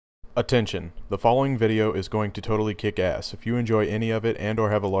Attention, the following video is going to totally kick ass. If you enjoy any of it and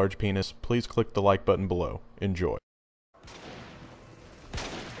or have a large penis, please click the like button below. Enjoy.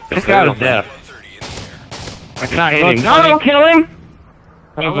 This guy is deaf. I can't hit him. No, don't kill him!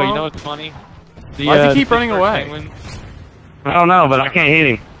 Oh, but you know what's funny? Why does he keep running away? Penguin? I don't know, but I can't hit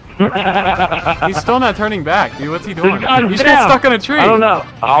him. He's still not turning back, dude. What's he doing? This guy's He's deaf. got stuck on a tree. I don't know.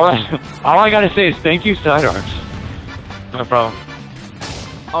 All I gotta say is thank you, sidearms. No problem.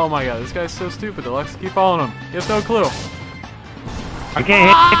 Oh my god, this guy's so stupid. Deluxe, keep following him. He has no clue. I can't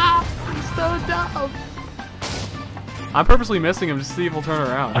hit him. He's so dumb. I'm purposely missing him to see if he'll turn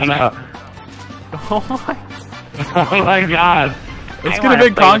around. I know. Oh my. Oh my god. Let's get a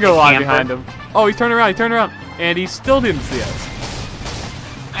big Congo line behind him. Oh, he's turning around, he turned around. And he still didn't see us.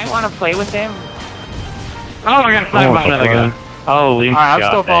 I want to play with him. Oh, I got sniped by another guy. Holy shit. Alright, I'm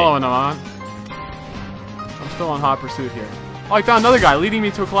still following him on. I'm still on hot pursuit here. Oh, I found another guy leading me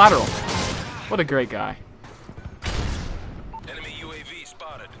to a collateral. What a great guy. Enemy UAV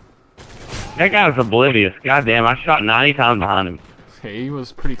spotted. That guy's oblivious. God damn, I shot 90 times behind him. Hey, he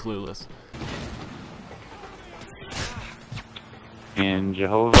was pretty clueless. And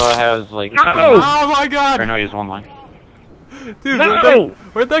Jehovah has like. No! Oh my god! Or no, he has one line. Dude, No!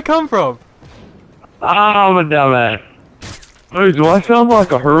 where'd that come from? Oh, I'm a dumbass. Hey, do I sound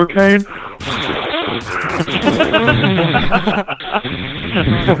like a hurricane?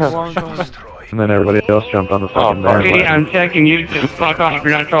 And then everybody else jumped on the fucking bandwagon. Okay, I'm checking you. Fuck off,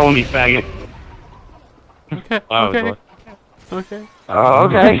 you're not trolling me, faggot. Okay, Wow, okay. Okay. Oh,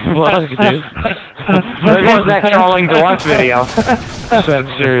 okay. Well, dude. There goes that trolling Deluxe video. Said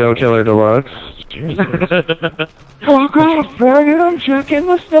serial killer Deluxe. Fuck off, faggot, I'm checking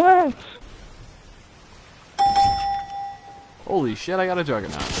the stats. Holy shit, I got a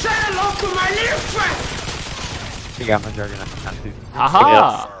juggernaut. Say hello to my little friend! He got my juggernaut.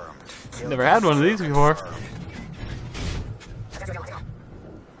 Haha! Never had one of these before.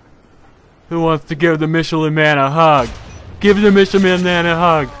 Who wants to give the Michelin Man a hug? Give the Michelin Man a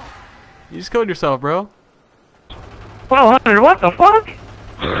hug. You just killed yourself, bro. 1,200, what the fuck?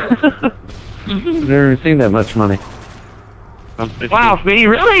 Never seen that much money. Wow, Speedy,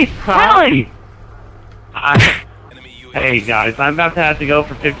 really? Really? Hey guys, I'm about to have to go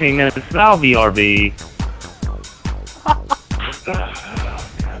for 15 minutes, but I'll be RB.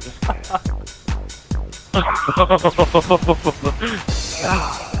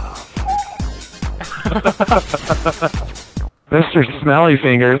 Mr. Smelly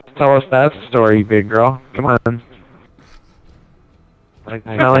Fingers, tell us that story, big girl. Come on. Like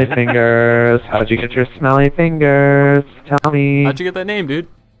Smelly Fingers, how'd you get your smelly fingers? Tell me. How'd you get that name, dude?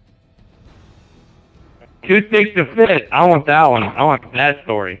 Toothpicks to fit. I want that one. I want that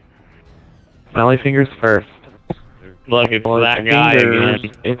story. Smelly Fingers first. Looking for that guy fingers,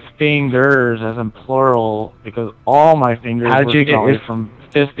 again. It's fingers as in plural because all my fingers How'd were you get probably your- from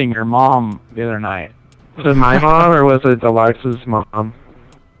fisting your mom the other night. Was it my mom or was it Deluxe's mom?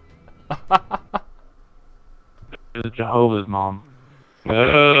 It was Jehovah's mom.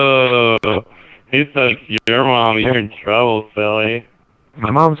 Oh, he took your mom. You're in trouble, silly. My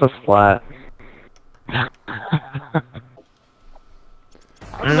mom's a splat. How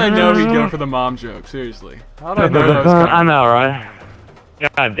did I know he'd go for the mom joke? Seriously. How did I know that was coming? I know, right?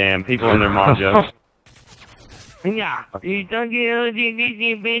 God damn, people and their mom jokes. Yeah. I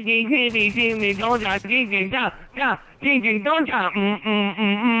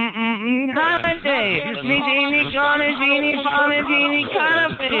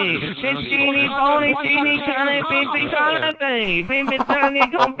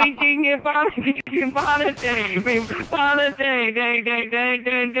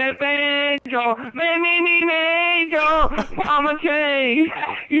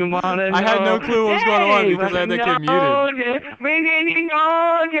had no clue what was going on because I had that kid muted.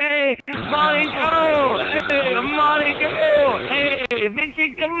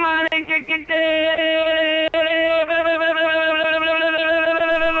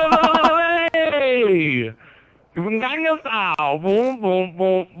 Gangnam style, boom, boom,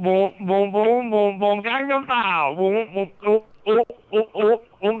 boom, boom, boom, boom, boom, boom, Gangnam style, boom, boom, oh, oh, oh, oh,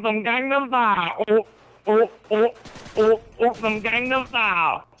 oh, some Gangnam style, oh, oh, oh, oh, oh, some Gangnam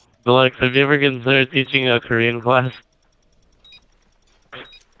style. Deluxe, have you ever considered teaching a Korean class?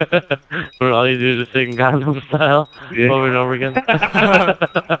 Where all you do is sing Gangnam style over and over again?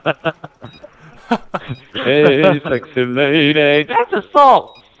 Hey, sexy lady, that's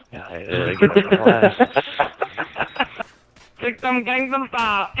assault! Yeah, I get the class. Take some Gangnam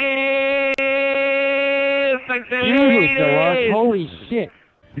style. Hey, sexy lady. Holy shit.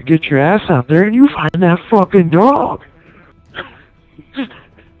 You get your ass out there and you find that fucking dog.